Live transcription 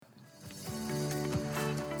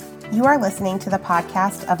You are listening to the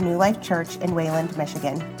podcast of New Life Church in Wayland,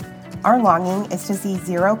 Michigan. Our longing is to see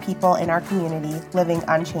 0 people in our community living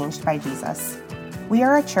unchanged by Jesus. We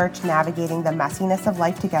are a church navigating the messiness of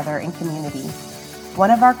life together in community.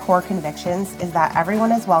 One of our core convictions is that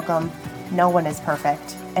everyone is welcome, no one is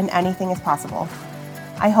perfect, and anything is possible.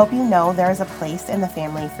 I hope you know there is a place in the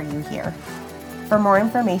family for you here. For more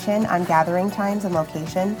information on gathering times and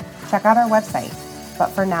location, check out our website. But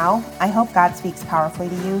for now, I hope God speaks powerfully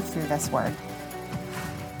to you through this word.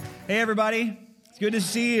 Hey, everybody. It's good to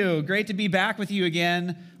see you. Great to be back with you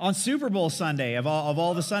again on Super Bowl Sunday. Of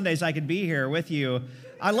all the Sundays I could be here with you.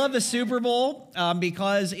 I love the Super Bowl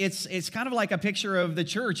because it's kind of like a picture of the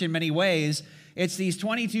church in many ways. It's these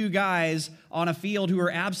 22 guys on a field who are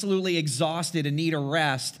absolutely exhausted and need a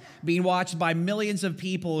rest, being watched by millions of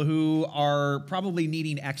people who are probably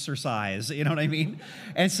needing exercise, you know what I mean?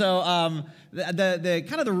 And so the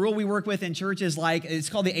kind of the rule we work with in church is it's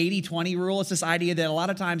called the 80-20 rule. It's this idea that a lot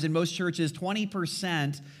of times in most churches,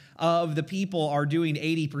 20% of the people are doing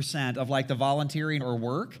 80% of the volunteering or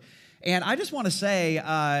work. And I just want to say,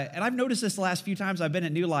 and I've noticed this the last few times I've been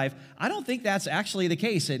at New Life, I don't think that's actually the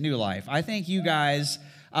case at New Life. I think you guys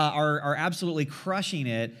are absolutely crushing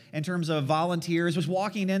it in terms of volunteers. Was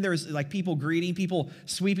walking in, there's people greeting, people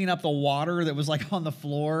sweeping up the water that was on the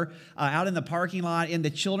floor, out in the parking lot, in the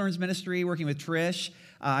children's ministry, working with Trish.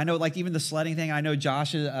 I know even the sledding thing, I know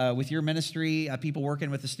Josh with your ministry, people working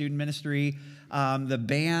with the student ministry, the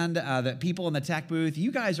band, the people in the tech booth.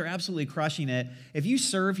 You guys are absolutely crushing it. If you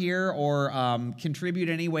serve here or contribute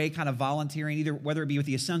in any way, kind of volunteering, either whether it be with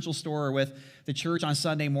the Essential Store or with the church on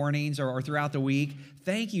Sunday mornings or throughout the week,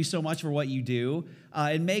 thank you so much for what you do.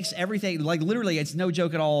 It makes everything, literally, it's no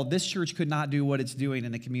joke at all. This church could not do what it's doing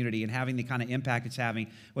in the community and having the kind of impact it's having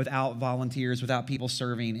without volunteers, without people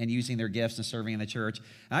serving and using their gifts and serving in the church.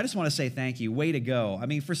 And I just want to say thank you. Way to go. I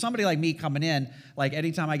mean, for somebody like me coming in,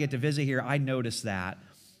 anytime I get to visit here, I notice that.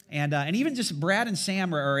 And even just Brad and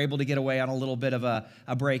Sam are able to get away on a little bit of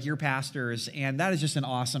a break. You're pastors, and that is just an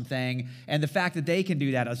awesome thing. And the fact that they can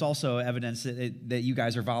do that is also evidence that you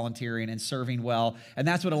guys are volunteering and serving well. And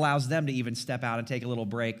that's what allows them to even step out and take a little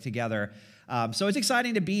break together. So it's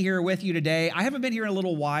exciting to be here with you today. I haven't been here in a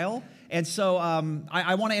little while, and so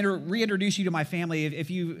I want to reintroduce you to my family.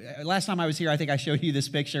 If you last time I was here, I think I showed you this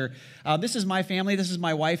picture. This is my family. This is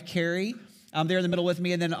my wife, Carrie. There in the middle with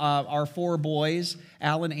me, and then our 4 boys,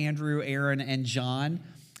 Alan, Andrew, Aaron, and John.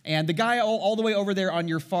 And the guy all the way over there on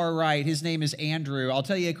your far right, his name is Andrew. I'll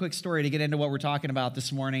tell you a quick story to get into what we're talking about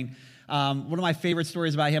this morning. One of my favorite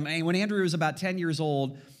stories about him, when Andrew was about 10 years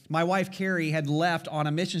old, my wife, Carrie, had left on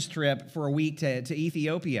a missions trip for a week to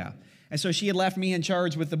Ethiopia. And so she had left me in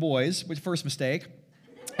charge with the boys, which first mistake.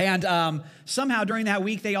 And somehow during that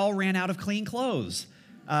week, they all ran out of clean clothes.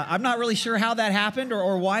 I'm not really sure how that happened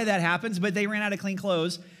or why that happens, but they ran out of clean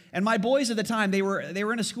clothes. And my boys at the time, they were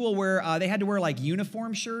in a school where they had to wear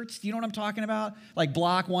uniform shirts. Do you know what I'm talking about?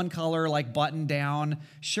 Block one color, button down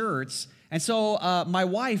shirts. And so my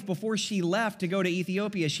wife, before she left to go to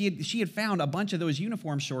Ethiopia, she had found a bunch of those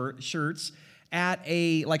uniform shirts at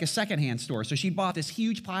a secondhand store. So she bought this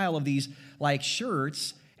huge pile of these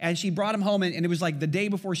shirts. And she brought him home, and it was the day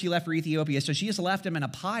before she left for Ethiopia. So she just left him in a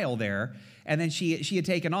pile there, and then she had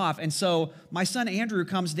taken off. And so my son Andrew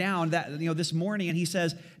comes down this morning, and he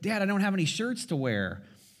says, "Dad, I don't have any shirts to wear."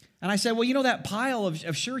 And I said, "Well, that pile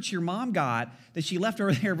of shirts your mom got that she left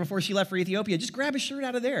over there before she left for Ethiopia, just grab a shirt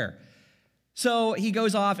out of there." So he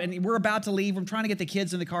goes off, and we're about to leave. I'm trying to get the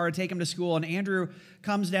kids in the car to take them to school, and Andrew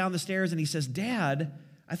comes down the stairs, and he says, "Dad,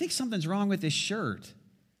 I think something's wrong with this shirt."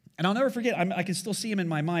 And I'll never forget, I can still see him in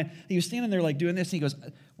my mind. He was standing there doing this, and he goes,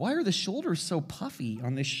 "Why are the shoulders so puffy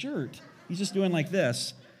on this shirt?" He's just doing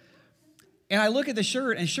this. And I look at the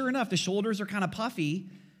shirt, and sure enough, the shoulders are kind of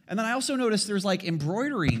puffy. And then I also noticed there's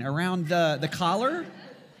embroidering around the collar.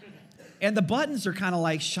 And the buttons are kind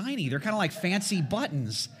of shiny. They're kind of fancy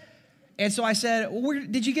buttons. And so I said, "Well,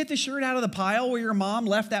 did you get the shirt out of the pile where your mom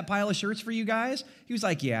left that pile of shirts for you guys?" He was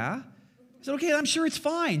like, "Yeah." I said, "Okay, I'm sure it's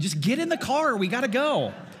fine. Just get in the car. We got to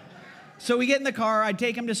go." So we get in the car, I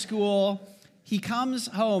take him to school. He comes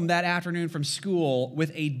home that afternoon from school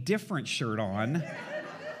with a different shirt on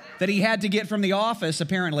that he had to get from the office,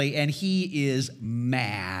 apparently, and he is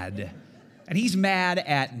mad. And he's mad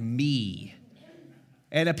at me.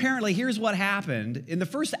 And apparently, here's what happened. In the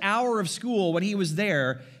first hour of school, when he was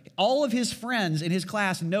there, all of his friends in his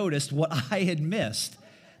class noticed what I had missed.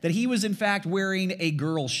 That he was, in fact, wearing a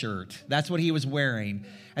girl shirt. That's what he was wearing.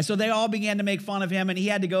 And so they all began to make fun of him, and he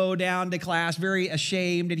had to go down to class very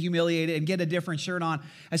ashamed and humiliated and get a different shirt on.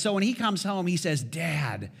 And so when he comes home, he says,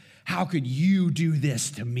 "Dad, how could you do this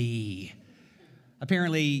to me?"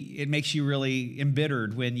 Apparently, it makes you really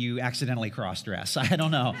embittered when you accidentally cross-dress. I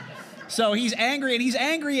don't know. So he's angry, and he's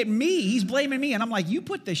angry at me. He's blaming me, and I'm like, you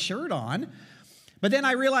put this shirt on. But then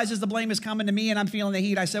I realize as the blame is coming to me and I'm feeling the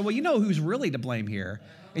heat, I said, well, you know who's really to blame here?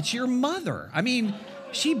 It's your mother. I mean,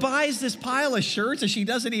 she buys this pile of shirts and she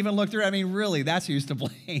doesn't even look through. I mean, really, that's who's to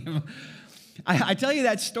blame. I tell you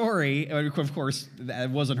that story, of course,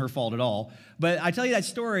 that wasn't her fault at all, but I tell you that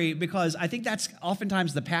story because I think that's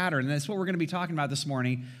oftentimes the pattern, and that's what we're going to be talking about this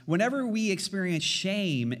morning. Whenever we experience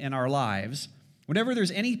shame in our lives, whenever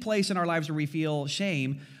there's any place in our lives where we feel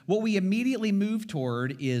shame, what we immediately move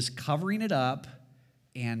toward is covering it up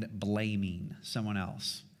and blaming someone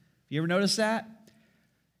else. You ever notice that?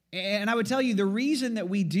 And I would tell you the reason that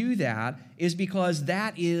we do that is because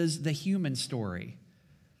that is the human story.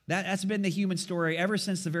 That's been the human story ever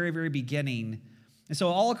since the very, very beginning. And so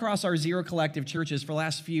all across our Zero Collective churches for the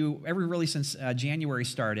last really since January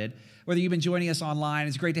started, whether you've been joining us online,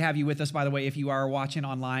 it's great to have you with us, by the way, if you are watching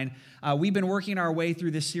online. We've been working our way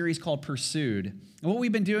through this series called Pursued. And what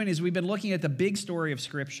we've been doing is we've been looking at the big story of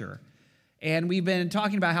Scripture. And we've been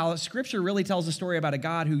talking about how Scripture really tells a story about a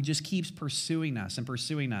God who just keeps pursuing us and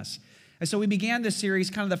pursuing us. And so we began this series,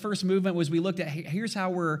 kind of the first movement was we looked at, here's how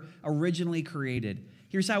we're originally created.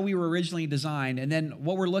 Here's how we were originally designed. And then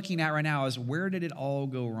what we're looking at right now is where did it all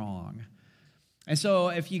go wrong? And so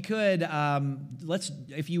if you could,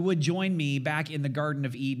 if you would join me back in the Garden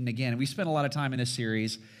of Eden again. We spent a lot of time in this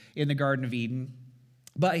series in the Garden of Eden.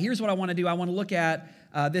 But here's what I want to do. I want to look at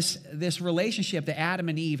this relationship that Adam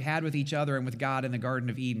and Eve had with each other and with God in the Garden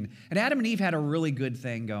of Eden. And Adam and Eve had a really good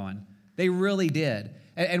thing going. They really did.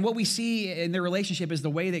 And what we see in their relationship is the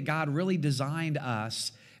way that God really designed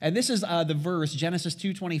us. And this is the verse, Genesis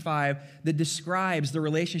 2:25, that describes the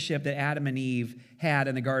relationship that Adam and Eve had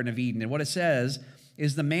in the Garden of Eden. And what it says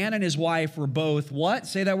is the man and his wife were both what?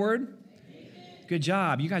 Say that word? Naked. Good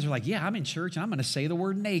job. You guys are like, yeah, I'm in church and I'm going to say the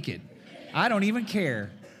word naked. I don't even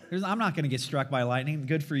care. I'm not going to get struck by lightning.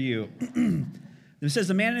 Good for you. It says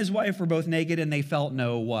the man and his wife were both naked and they felt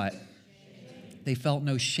no what? Shame. They felt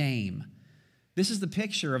no shame. This is the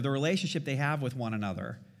picture of the relationship they have with one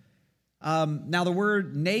another. Now, the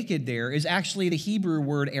word naked there is actually the Hebrew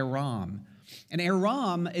word aram. And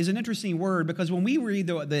aram is an interesting word because when we read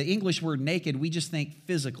the English word naked, we just think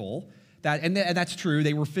physical. And that's true.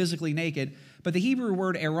 They were physically naked. But the Hebrew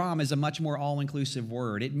word aram is a much more all-inclusive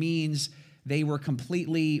word. It means they were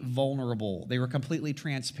completely vulnerable. They were completely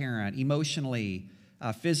transparent, emotionally,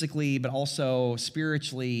 physically, but also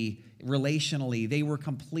spiritually, relationally. They were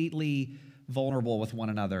completely vulnerable with one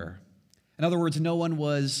another. In other words, no one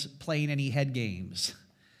was playing any head games.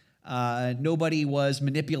 Nobody was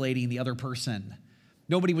manipulating the other person.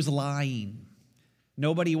 Nobody was lying.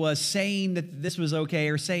 Nobody was saying that this was okay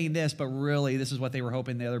or saying this, but really this is what they were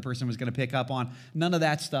hoping the other person was going to pick up on. None of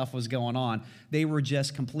that stuff was going on. They were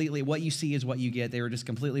just completely, what you see is what you get. They were just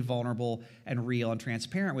completely vulnerable and real and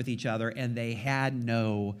transparent with each other, and they had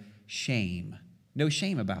no shame. No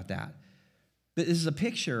shame about that. This is a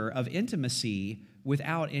picture of intimacy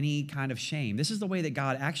without any kind of shame. This is the way that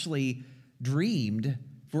God actually dreamed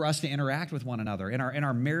for us to interact with one another in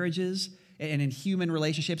our marriages and in human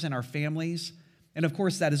relationships in our families. And of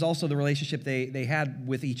course, that is also the relationship they had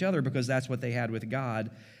with each other because that's what they had with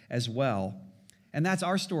God as well. And that's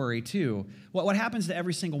our story too. What happens to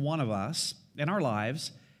every single one of us in our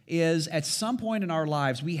lives is at some point in our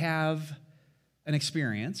lives, we have an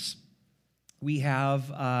experience. We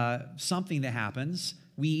have something that happens.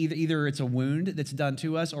 We either it's a wound that's done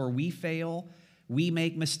to us, or we fail, we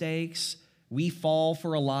make mistakes, we fall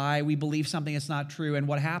for a lie, we believe something that's not true. And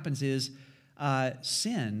what happens is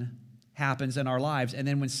sin happens in our lives. And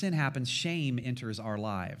then when sin happens, shame enters our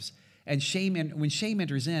lives. And when shame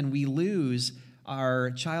enters in, we lose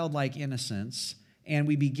our childlike innocence and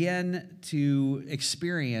we begin to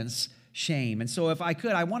experience shame. And so if I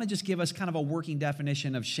could, I want to just give us kind of a working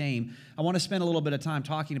definition of shame. I want to spend a little bit of time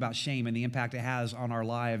talking about shame and the impact it has on our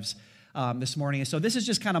lives this morning. And so this is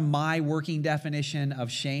just kind of my working definition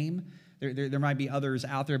of shame. There might be others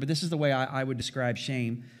out there, but this is the way I would describe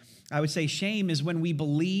shame. I would say shame is when we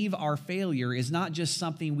believe our failure is not just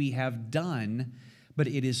something we have done, but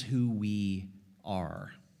it is who we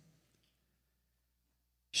are.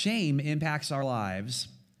 Shame impacts our lives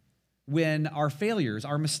when our failures,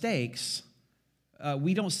 our mistakes,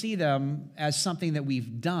 we don't see them as something that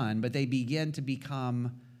we've done, but they begin to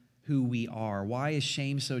become who we are. Why is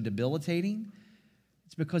shame so debilitating?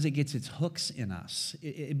 It's because it gets its hooks in us.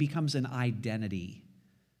 It becomes an identity.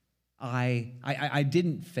 I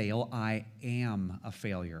didn't fail. I am a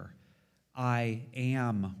failure. I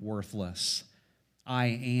am worthless. I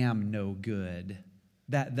am no good.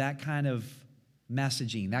 That kind of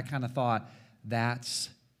messaging, that kind of thought, that's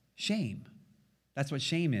shame. That's what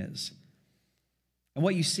shame is. And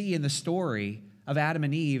what you see in the story of Adam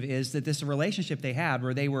and Eve is that this relationship they had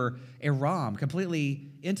where they were eram,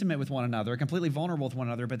 completely intimate with one another, completely vulnerable with one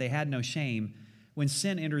another, but they had no shame. When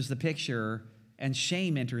sin enters the picture and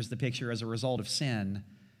shame enters the picture as a result of sin,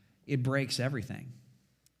 it breaks everything.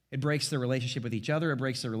 It breaks the relationship with each other. It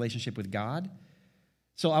breaks the relationship with God.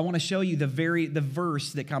 So I want to show you the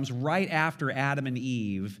verse that comes right after Adam and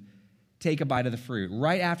Eve take a bite of the fruit,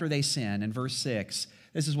 right after they sin in verse 6.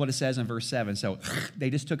 This is what it says in verse 7. So they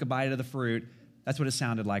just took a bite of the fruit. That's what it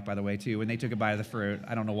sounded like, by the way, too, when they took a bite of the fruit.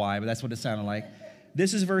 I don't know why, but that's what it sounded like.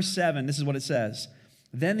 This is verse 7. This is what it says.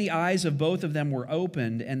 Then the eyes of both of them were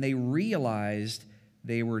opened, and they realized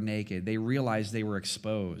they were naked. They realized they were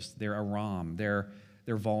exposed. They're aram. They're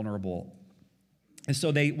vulnerable. And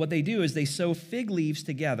so what they do is they sew fig leaves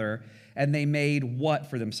together, and they made what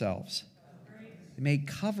for themselves? They made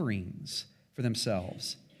coverings for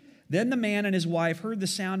themselves. Then the man and his wife heard the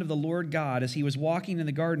sound of the Lord God as he was walking in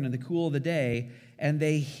the garden in the cool of the day, and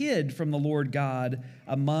they hid from the Lord God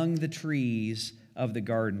among the trees of the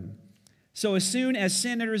garden. So as soon as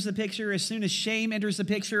sin enters the picture, as soon as shame enters the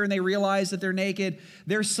picture and they realize that they're naked,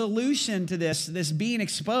 their solution to this being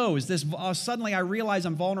exposed, suddenly I realize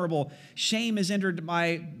I'm vulnerable, shame has entered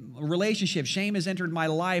my relationship, shame has entered my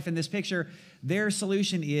life in this picture, their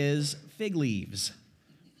solution is fig leaves.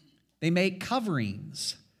 They make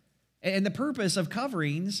coverings. And the purpose of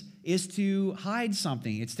coverings is to hide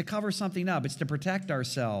something. It's to cover something up. It's to protect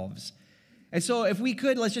ourselves. And so if we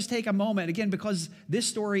could, let's just take a moment, again, because this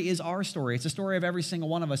story is our story. It's a story of every single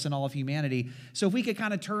one of us in all of humanity. So if we could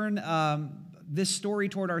kind of turn this story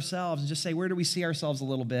toward ourselves and just say, where do we see ourselves a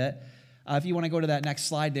little bit? If you want to go to that next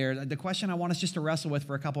slide there, the question I want us just to wrestle with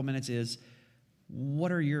for a couple minutes is,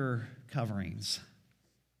 what are your coverings?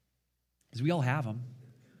 Because we all have them.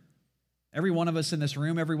 Every one of us in this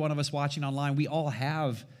room, every one of us watching online, we all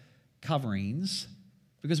have coverings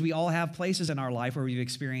because we all have places in our life where we've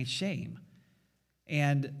experienced shame.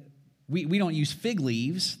 And we don't use fig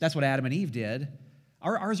leaves. That's what Adam and Eve did.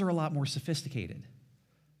 Ours are a lot more sophisticated.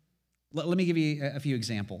 Let me give you a few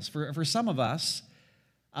examples. For some of us,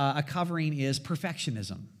 a covering is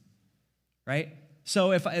perfectionism, right?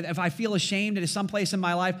 So if I feel ashamed at some place in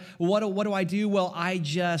my life, what do I do? Well, I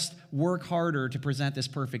just work harder to present this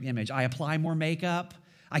perfect image. I apply more makeup.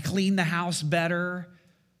 I clean the house better.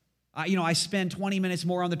 I spend 20 minutes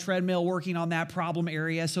more on the treadmill working on that problem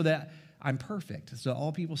area so that I'm perfect. So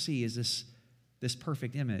all people see is this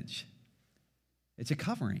perfect image. It's a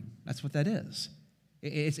covering. That's what that is.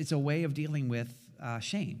 It's a way of dealing with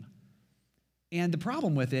shame. And the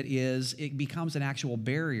problem with it is it becomes an actual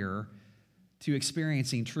barrier to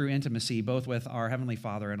experiencing true intimacy, both with our Heavenly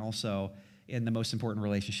Father and also in the most important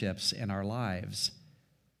relationships in our lives.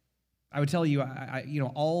 I would tell you,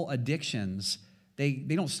 all addictions, they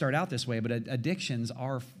don't start out this way, but addictions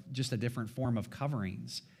are just a different form of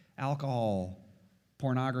coverings. Alcohol,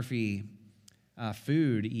 pornography,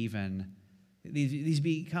 food even. These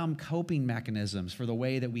become coping mechanisms for the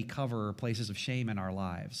way that we cover places of shame in our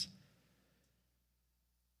lives.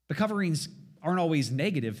 The coverings aren't always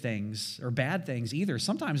negative things or bad things either.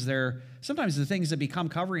 Sometimes the things that become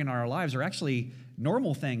covering in our lives are actually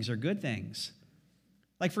normal things or good things.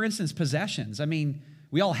 Like, for instance, possessions. I mean,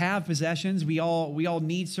 we all have possessions. We all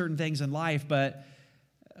need certain things in life, but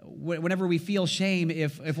whenever we feel shame,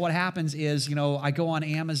 if what happens is, I go on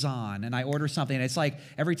Amazon and I order something, and it's like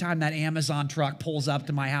every time that Amazon truck pulls up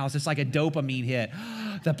to my house, it's like a dopamine hit.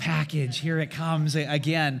 The package, here it comes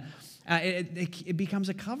again. It becomes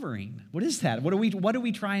a covering. What is that? What are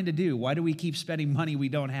we trying to do? Why do we keep spending money we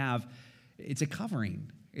don't have? It's a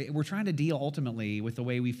covering. We're trying to deal ultimately with the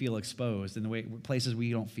way we feel exposed and the way places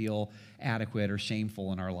we don't feel adequate or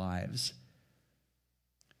shameful in our lives.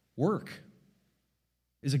 Work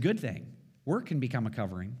is a good thing. Work can become a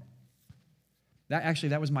covering.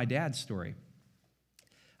 That was my dad's story.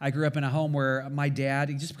 I grew up in a home where my dad,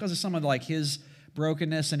 just because of some of his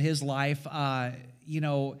brokenness in his life,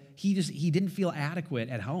 he didn't feel adequate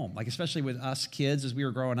at home, especially with us kids as we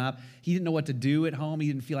were growing up. He didn't know what to do at home. He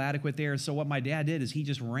didn't feel adequate there. So what my dad did is he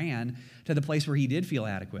just ran to the place where he did feel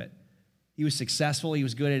adequate. He was successful. He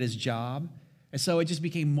was good at his job. And so it just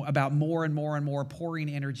became about more and more and more pouring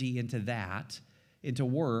energy into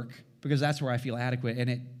work, because that's where I feel adequate. And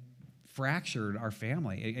it fractured our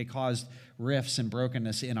family. It caused rifts and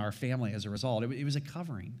brokenness in our family as a result. It was a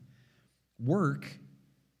covering. Work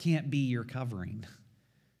can't be your covering.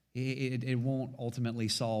 It won't ultimately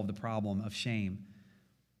solve the problem of shame.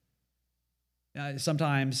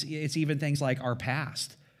 Sometimes it's even things like our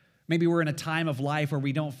past. Maybe we're in a time of life where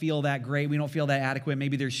we don't feel that great, we don't feel that adequate,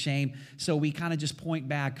 maybe there's shame, so we kind of just point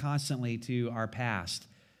back constantly to our past.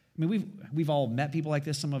 I mean, we've all met people like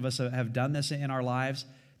this. Some of us have done this in our lives.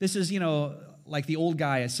 This is, like the old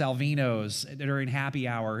guy at Salvino's during happy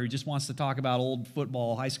hour who just wants to talk about old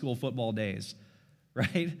football, high school football days,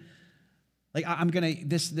 right? Like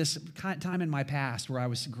this time in my past where I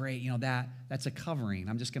was great, that's a covering.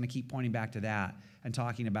 I'm just going to keep pointing back to that and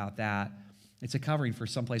talking about that. It's a covering for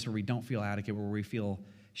some place where we don't feel adequate, where we feel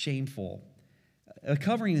shameful. A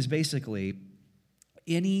covering is basically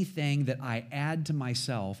anything that I add to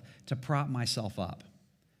myself to prop myself up.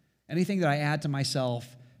 Anything that I add to myself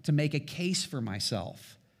to make a case for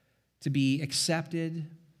myself, to be accepted,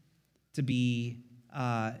 to be,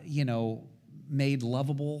 made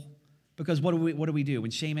lovable. Because what do we do?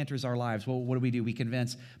 When shame enters our lives, what do? We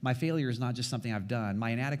convince my failure is not just something I've done.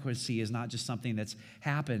 My inadequacy is not just something that's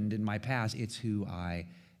happened in my past. It's who I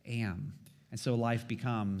am. And so life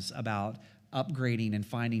becomes about upgrading and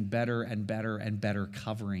finding better and better and better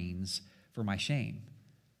coverings for my shame.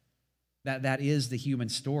 That is the human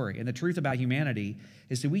story. And the truth about humanity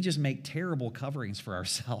is that we just make terrible coverings for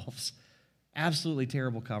ourselves. Absolutely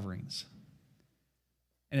terrible coverings.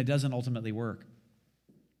 And it doesn't ultimately work.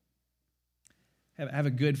 I have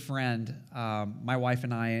a good friend, my wife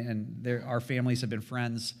and I, and our families have been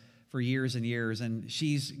friends for years and years, and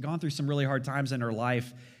she's gone through some really hard times in her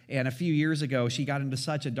life, and a few years ago, she got into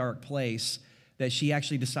such a dark place that she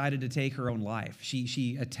actually decided to take her own life.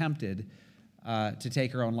 She attempted to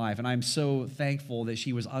take her own life, and I'm so thankful that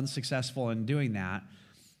she was unsuccessful in doing that,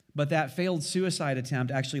 but that failed suicide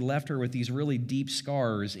attempt actually left her with these really deep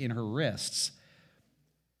scars in her wrists.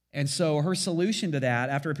 And so her solution to that,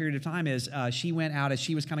 after a period of time, is she went out, as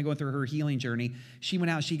she was kind of going through her healing journey, she went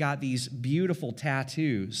out, she got these beautiful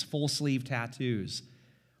tattoos, full-sleeve tattoos.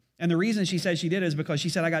 And the reason she said she did is because she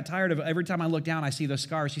said, I got tired of every time I look down, I see those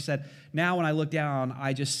scars. She said, now when I look down,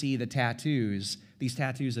 I just see the tattoos, these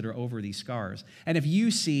tattoos that are over these scars. And if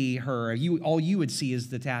you see her, all you would see is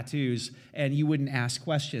the tattoos, and you wouldn't ask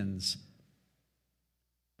questions.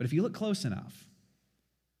 But if you look close enough,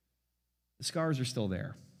 the scars are still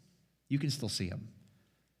there. You can still see them.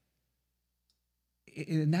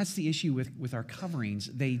 And that's the issue with our coverings.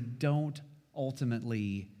 They don't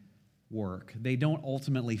ultimately work. They don't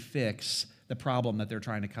ultimately fix the problem that they're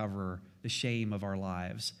trying to cover, the shame of our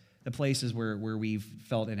lives, the places where we've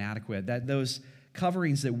felt inadequate. That those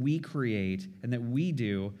coverings that we create and that we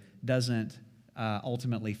do doesn't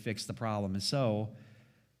ultimately fix the problem. And so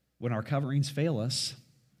when our coverings fail us,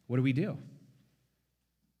 what do?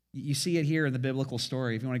 You see it here in the biblical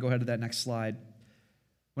story. If you want to go ahead to that next slide.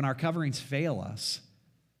 When our coverings fail us,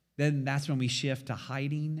 then that's when we shift to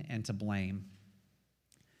hiding and to blame.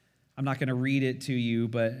 I'm not going to read it to you,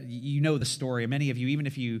 but you know the story. Many of you, even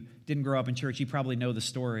if you didn't grow up in church, you probably know the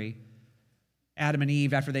story. Adam and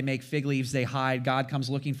Eve, after they make fig leaves, they hide. God comes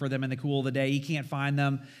looking for them in the cool of the day. He can't find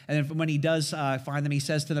them. And then when he does find them, he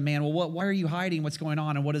says to the man, well, why are you hiding? What's going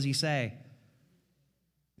on? And what does he say?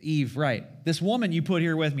 Eve, right. This woman you put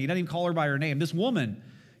here with me. He doesn't even call her by her name. This woman,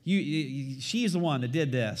 she's the one that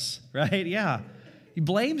did this, right? Yeah. He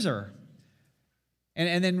blames her.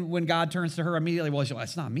 And then when God turns to her immediately, well,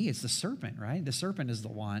 it's not me, it's the serpent, right? The serpent is the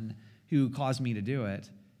one who caused me to do it.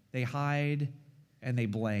 They hide and they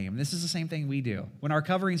blame. This is the same thing we do. When our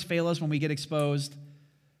coverings fail us, when we get exposed,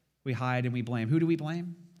 we hide and we blame. Who do we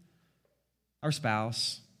blame? Our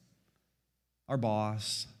spouse, our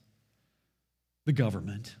boss, the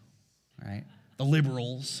government, right? The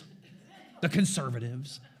liberals, the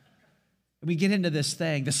conservatives. And we get into this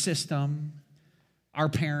thing, the system, our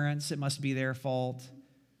parents, it must be their fault,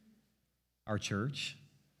 our church.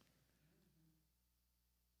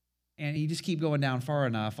 And you just keep going down far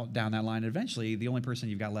enough down that line, and eventually the only person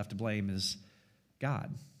you've got left to blame is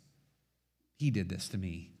God. He did this to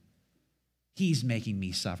me. He's making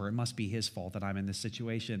me suffer. It must be his fault that I'm in this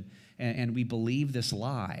situation. And we believe this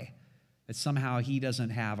lie that somehow he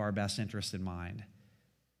doesn't have our best interest in mind.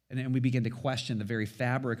 And then we begin to question the very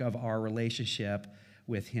fabric of our relationship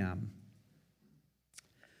with him.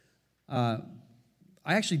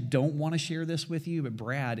 I actually don't want to share this with you, but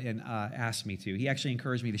Brad asked me to. He actually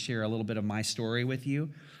encouraged me to share a little bit of my story with you,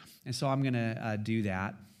 and so I'm going to do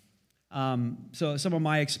that. So some of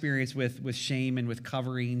my experience with shame and with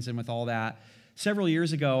coverings and with all that. Several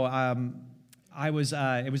years ago, it was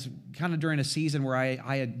kind of during a season where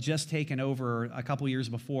I had just taken over a couple years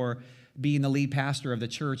before being the lead pastor of the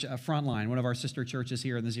church, Frontline, one of our sister churches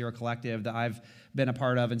here in the Zero Collective that I've been a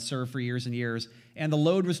part of and served for years and years. And the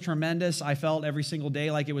load was tremendous. I felt every single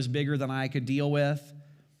day like it was bigger than I could deal with.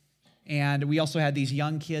 And we also had these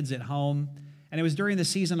young kids at home. And it was during the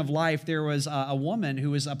season of life, there was a woman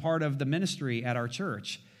who was a part of the ministry at our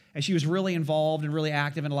church. And she was really involved and really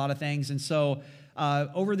active in a lot of things. And so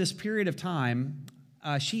over this period of time,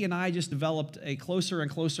 she and I just developed a closer and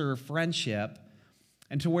closer friendship,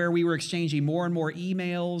 and to where we were exchanging more and more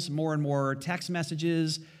emails, more and more text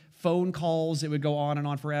messages, phone calls. It would go on and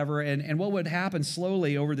on forever. And what would happen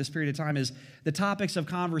slowly over this period of time is the topics of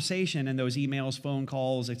conversation in those emails, phone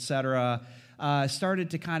calls, etc.,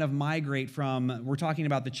 started to kind of migrate from, we're talking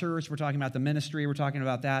about the church, we're talking about the ministry, we're talking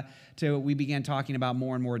about that, to we began talking about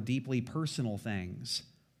more and more deeply personal things.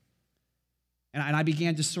 And I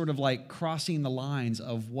began just sort of like crossing the lines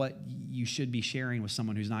of what you should be sharing with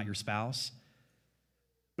someone who's not your spouse.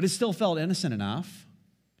 But it still felt innocent enough.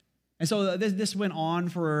 And so this went on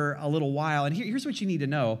for a little while. And here's what you need to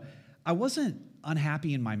know. I wasn't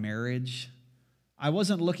unhappy in my marriage. I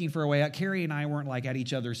wasn't looking for a way out. Carrie and I weren't like at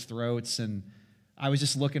each other's throats, and I was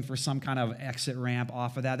just looking for some kind of exit ramp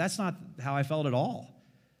off of that. That's not how I felt at all.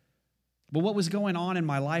 But what was going on in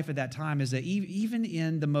my life at that time is that even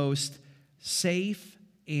in the most safe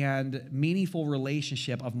and meaningful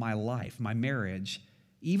relationship of my life, my marriage,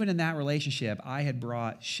 even in that relationship, I had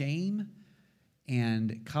brought shame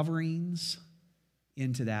and coverings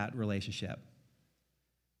into that relationship.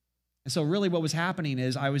 And so really what was happening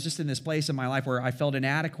is I was just in this place in my life where I felt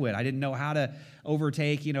inadequate. I didn't know how to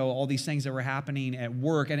overtake, all these things that were happening at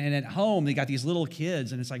work. And at home, they got these little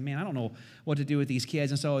kids, and it's like, man, I don't know what to do with these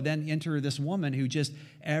kids. And so then enter this woman who just,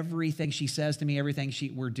 everything she says to me, everything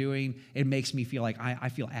we're doing, it makes me feel like I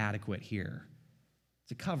feel adequate here.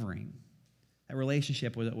 It's a covering. That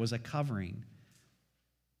relationship was a covering.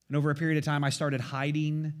 And over a period of time, I started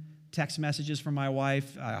hiding text messages from my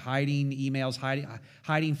wife, hiding emails,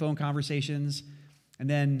 hiding phone conversations, and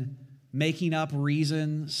then making up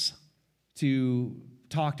reasons to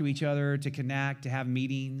talk to each other, to connect, to have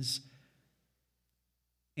meetings.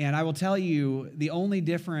 And I will tell you, the only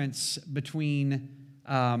difference between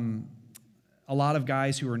a lot of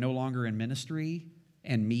guys who are no longer in ministry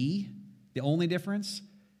and me, the only difference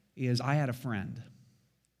is I had a friend.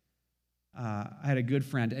 I had a good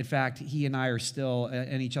friend. In fact, he and I are still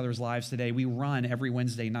in each other's lives today. We run every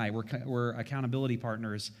Wednesday night. We're accountability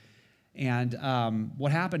partners. And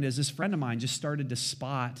what happened is this friend of mine just started to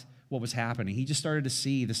spot what was happening. He just started to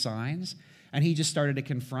see the signs, and he just started to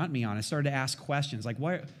confront me on it, started to ask questions. Like,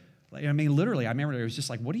 what? I mean, literally, I remember it was just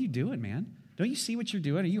like, what are you doing, man? Don't you see what you're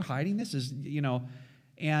doing? Are you hiding this?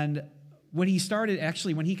 And when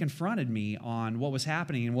he confronted me on what was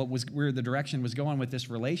happening and where the direction was going with this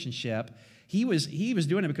relationship, he was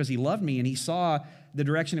doing it because he loved me, and he saw the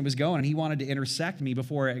direction it was going, and he wanted to intersect me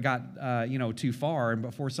before it got too far and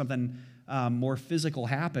before something more physical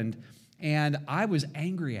happened. And I was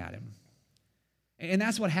angry at him. And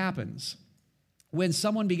that's what happens. When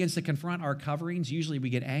someone begins to confront our coverings, usually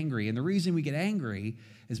we get angry. And the reason we get angry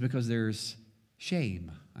is because there's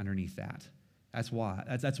shame underneath that. That's why.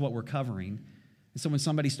 That's what we're covering. And so when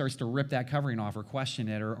somebody starts to rip that covering off or question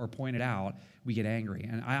it or point it out, we get angry.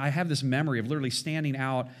 And I have this memory of literally standing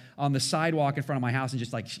out on the sidewalk in front of my house and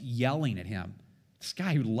just like yelling at him. This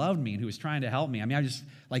guy who loved me and who was trying to help me. I mean, I was just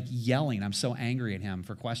like yelling. I'm so angry at him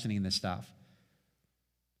for questioning this stuff.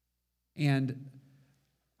 And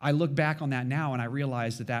I look back on that now and I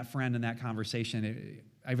realize that friend and that conversation,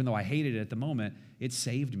 even though I hated it at the moment, it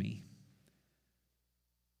saved me.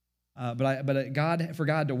 But for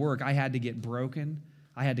God to work, I had to get broken.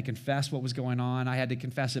 I had to confess what was going on. I had to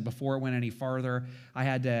confess it before it went any farther. I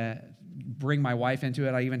had to bring my wife into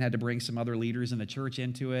it. I even had to bring some other leaders in the church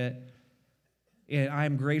into it. And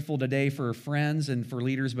I'm grateful today for friends and for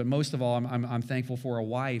leaders, but most of all, I'm thankful for a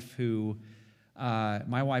wife who,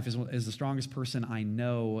 my wife is the strongest person I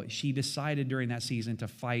know. She decided during that season to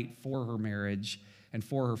fight for her marriage and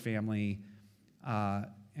for her family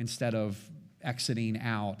instead of exiting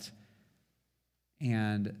out.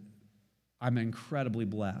 And I'm incredibly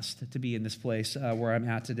blessed to be in this place where I'm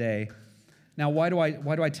at today. Now, why do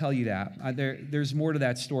I tell you that? There's more to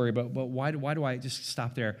that story, but why do I just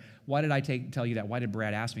stop there? Why did I tell you that? Why did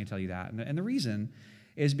Brad ask me to tell you that? And the reason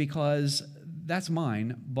is because that's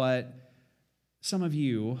mine, but some of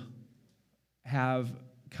you have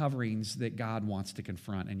coverings that God wants to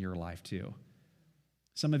confront in your life too.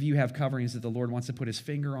 Some of you have coverings that the Lord wants to put his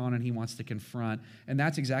finger on and he wants to confront. And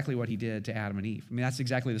that's exactly what he did to Adam and Eve. I mean, that's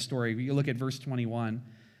exactly the story. You look at verse 21.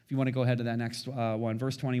 If you want to go ahead to that next one.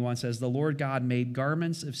 Verse 21 says, the Lord God made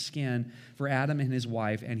garments of skin for Adam and his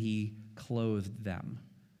wife, and he clothed them.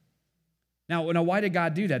 Now, why did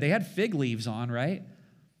God do that? They had fig leaves on, right?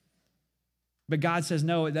 But God says,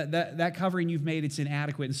 no, that covering you've made, it's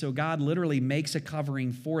inadequate. And so God literally makes a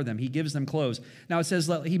covering for them. He gives them clothes. Now it says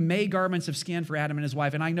he made garments of skin for Adam and his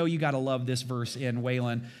wife. And I know you got to love this verse in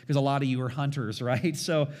Wayland because a lot of you are hunters, right?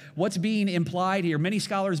 So what's being implied here? Many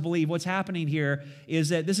scholars believe what's happening here is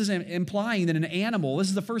that this is implying that an animal, this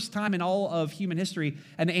is the first time in all of human history,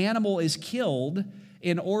 an animal is killed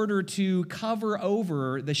in order to cover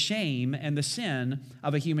over the shame and the sin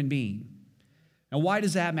of a human being. Now, why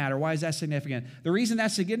does that matter? Why is that significant? The reason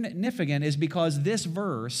that's significant is because this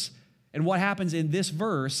verse and what happens in this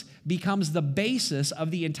verse becomes the basis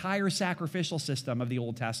of the entire sacrificial system of the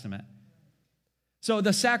Old Testament. So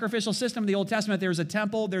the sacrificial system of the Old Testament, there's a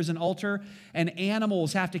temple, there's an altar, and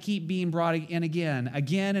animals have to keep being brought in again and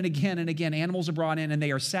again and again. Animals are brought in and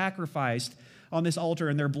they are sacrificed on this altar,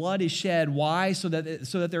 and their blood is shed. Why? So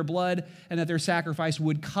that their blood and that their sacrifice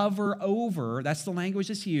would cover over, that's the language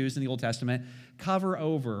that's used in the Old Testament, cover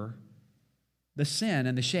over the sin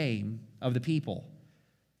and the shame of the people.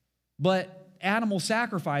 But animal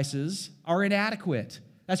sacrifices are inadequate.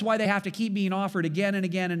 That's why they have to keep being offered again and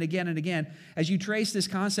again and again and again. As you trace this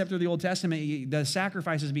concept through the Old Testament, the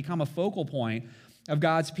sacrifices become a focal point of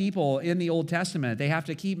God's people in the Old Testament. They have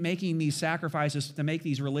to keep making these sacrifices to make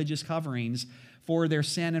these religious coverings for their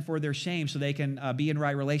sin and for their shame so they can be in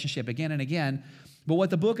right relationship again and again. But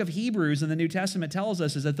what the book of Hebrews in the New Testament tells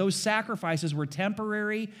us is that those sacrifices were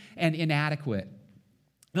temporary and inadequate.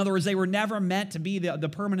 In other words, they were never meant to be the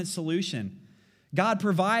permanent solution. God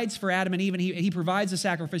provides for Adam and Eve, and he provides a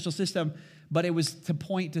sacrificial system, but it was to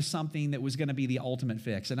point to something that was going to be the ultimate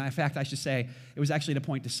fix. And in fact, I should say, it was actually to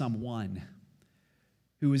point to someone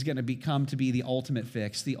who was going to become to be the ultimate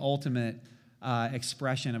fix, the ultimate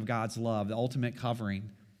expression of God's love, the ultimate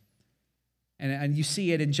covering. And you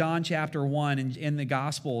see it in John chapter 1 in the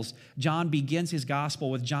Gospels. John begins his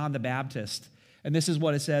gospel with John the Baptist. And this is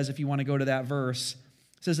what it says if you want to go to that verse.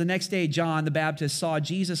 It says, the next day John the Baptist saw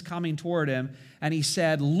Jesus coming toward him, and he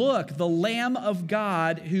said, look, the Lamb of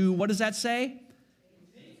God who, what does that say?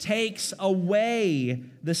 Takes away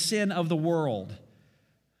the sin of the world.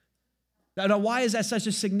 Now, why is that such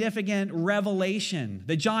a significant revelation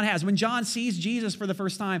that John has? When John sees Jesus for the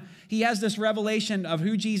first time, he has this revelation of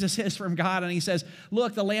who Jesus is from God, and he says,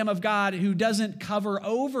 look, the Lamb of God who doesn't cover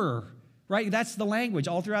over, right? That's the language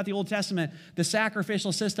all throughout the Old Testament. The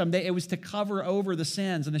sacrificial system, it was to cover over the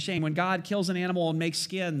sins and the shame. When God kills an animal and makes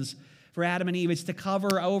skins for Adam and Eve, it's to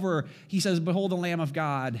cover over. He says, behold the Lamb of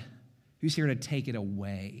God who's here to take it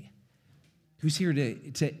away, who's here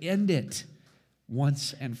to end it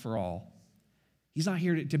once and for all. He's not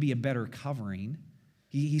here to be a better covering.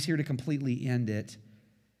 He's here to completely end it.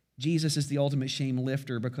 Jesus is the ultimate shame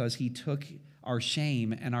lifter because he took our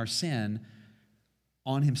shame and our sin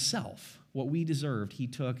on himself. What we deserved, he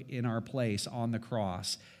took in our place on the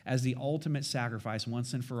cross as the ultimate sacrifice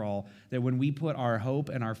once and for all, that when we put our hope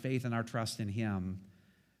and our faith and our trust in him,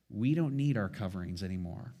 we don't need our coverings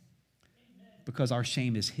anymore because our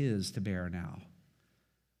shame is his to bear now.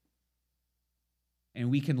 And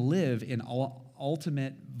we can live in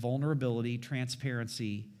ultimate vulnerability,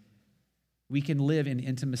 transparency. We can live in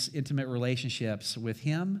intimate relationships with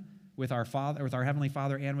him, with our Father, with our Heavenly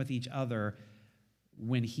Father, and with each other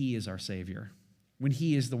when he is our Savior, when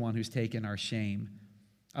he is the one who's taken our shame.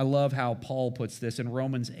 I love how Paul puts this in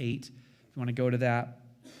Romans 8. If you want to go to that.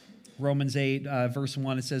 Romans 8, verse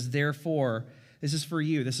 1, it says, therefore, this is for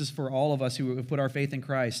you, this is for all of us who have put our faith in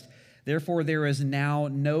Christ. Therefore, there is now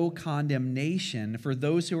no condemnation for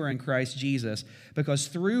those who are in Christ Jesus, because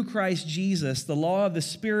through Christ Jesus, the law of the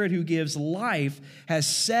Spirit who gives life has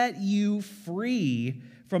set you free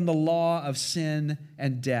from the law of sin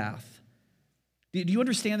and death. Do you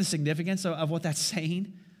understand the significance of what that's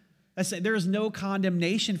saying? There is no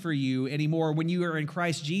condemnation for you anymore when you are in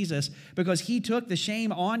Christ Jesus because he took the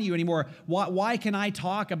shame on you anymore. Why can I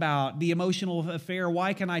talk about the emotional affair?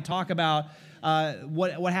 Why can I talk about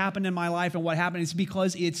what happened in my life and what happened? It's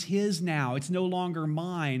because it's his now. It's no longer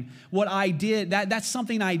mine. What I did, that's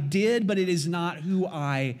something I did, but it is not who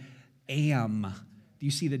I am. Do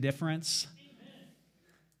you see the difference?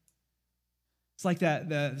 It's like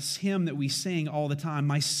the hymn that we sing all the time.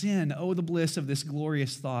 My sin, oh, the bliss of this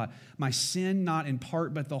glorious thought. My sin, not in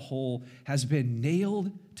part but the whole, has been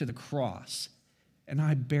nailed to the cross, and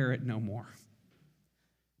I bear it no more.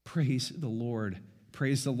 Praise the Lord.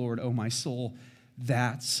 Praise the Lord, oh my soul.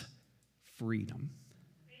 That's freedom.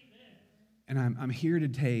 Amen. And I'm here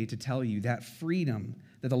today to tell you that freedom,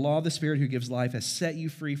 that the law of the Spirit who gives life has set you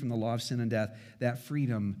free from the law of sin and death, that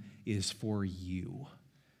freedom is for you.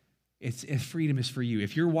 Freedom is for you.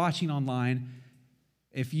 If you're watching online,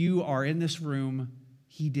 if you are in this room,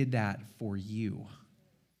 he did that for you.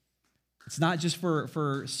 It's not just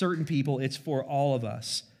for certain people, it's for all of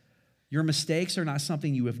us. Your mistakes are not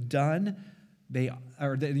something you have done.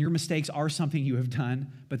 Your mistakes are something you have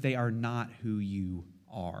done, but they are not who you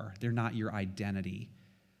are. They're not your identity.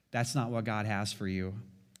 That's not what God has for you.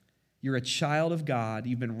 You're a child of God.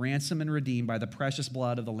 You've been ransomed and redeemed by the precious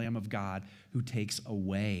blood of the Lamb of God who takes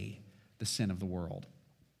away the sin of the world.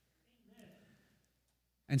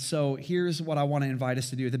 And so here's what I want to invite us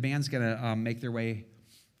to do. The band's going to make their way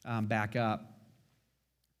back up.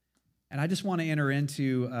 And I just want to enter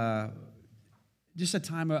into just a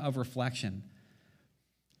time of reflection.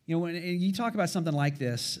 You know, when you talk about something like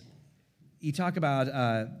this, you talk about,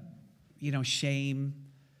 shame,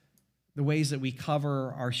 the ways that we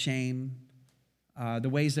cover our shame, the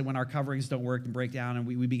ways that when our coverings don't work and break down and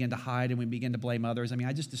we begin to hide and we begin to blame others. I mean,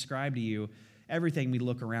 I just described to you everything we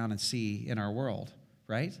look around and see in our world,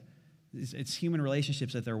 right? It's human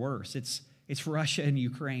relationships at their worst. It's Russia and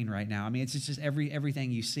Ukraine right now. I mean, it's just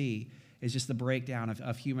everything you see is just the breakdown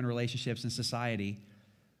of human relationships and society.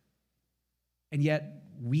 And yet,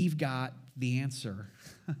 we've got the answer.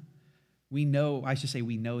 We know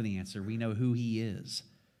the answer. We know who he is.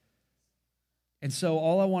 And so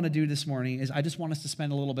all I want to do this morning is I just want us to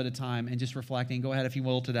spend a little bit of time and just reflecting. Go ahead, if you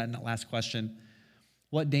will, to that last question.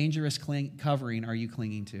 What dangerous covering are you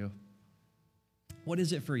clinging to? What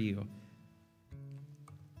is it for you?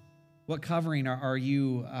 What covering are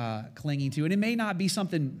you clinging to? And it may not be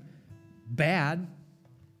something bad.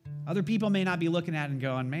 Other people may not be looking at it and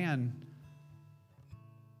going, man,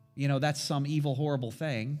 that's some evil, horrible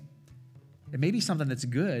thing. It may be something that's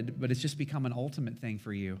good, but it's just become an ultimate thing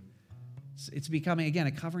for you. It's becoming, again,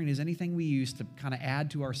 a covering is anything we use to kind of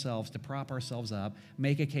add to ourselves, to prop ourselves up,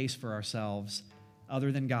 make a case for ourselves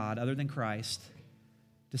other than God, other than Christ,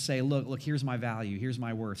 to say, look, here's my value, here's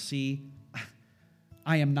my worth. See,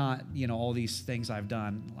 I am not, all these things I've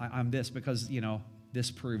done. I'm this because, this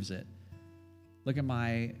proves it. Look at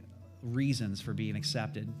my reasons for being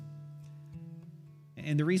accepted.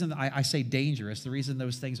 And the reason I say dangerous, the reason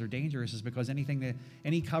those things are dangerous is because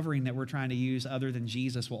any covering that we're trying to use other than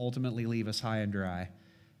Jesus will ultimately leave us high and dry.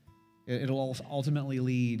 It'll ultimately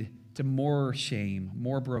lead to more shame,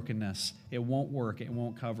 more brokenness. It won't work. It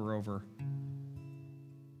won't cover over.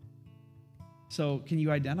 So can you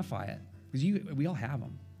identify it? Because we all have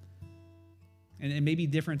them. And it may be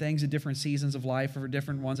different things at different seasons of life for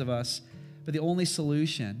different ones of us. But the only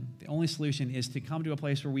solution is to come to a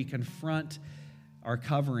place where we confront our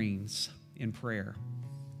coverings in prayer.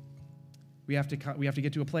 We have to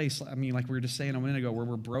get to a place, like we were just saying a minute ago, where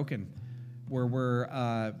we're broken, where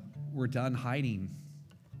we're done hiding,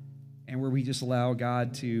 and where we just allow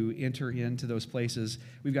God to enter into those places.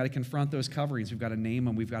 We've got to confront those coverings. We've got to name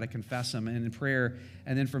them. We've got to confess them. And in prayer,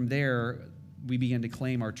 and then from there, we begin to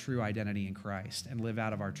claim our true identity in Christ and live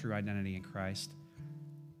out of our true identity in Christ.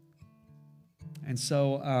 And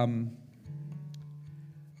so,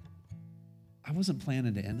 I wasn't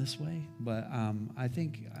planning to end this way, but I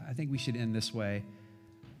think we should end this way.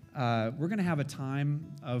 We're going to have a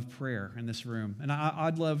time of prayer in this room, and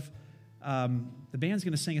I'd love. The band's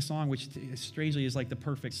going to sing a song, which strangely is like the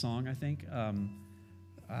perfect song, I think,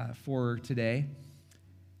 for today.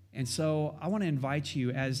 And so I want to invite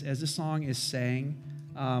you, as this song is sang,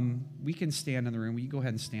 we can stand in the room. You go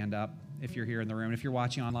ahead and stand up if you're here in the room. If you're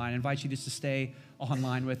watching online, I invite you just to stay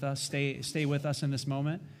online with us. Stay with us in this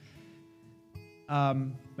moment.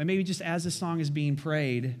 But maybe just as this song is being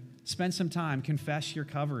prayed, spend some time, confess your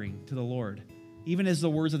covering to the Lord. Even as the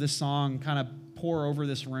words of this song kind of pour over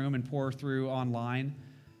this room and pour through online,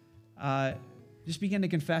 just begin to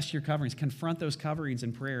confess your coverings. Confront those coverings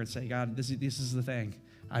in prayer and say, God, this is the thing.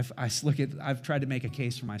 I've tried to make a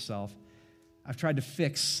case for myself. I've tried to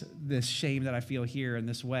fix this shame that I feel here in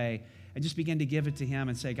this way, and just begin to give it to him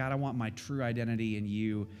and say, God, I want my true identity in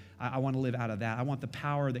you. I want to live out of that. I want the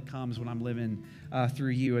power that comes when I'm living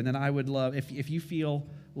through you. And then I would love, if you feel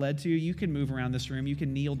led to, you can move around this room. You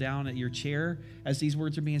can kneel down at your chair as these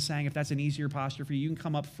words are being sang. If that's an easier posture for you, you can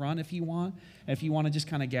come up front if you want. If you want to just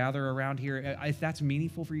kind of gather around here, if that's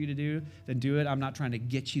meaningful for you to do, then do it. I'm not trying to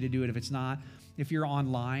get you to do it if it's not. If you're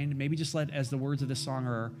online, maybe just as the words of this song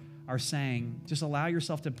are saying, just allow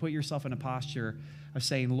yourself to put yourself in a posture of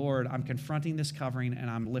saying, Lord, I'm confronting this covering and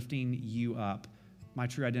I'm lifting you up, my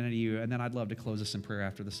true identity, you. And then I'd love to close us in prayer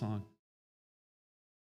after the song.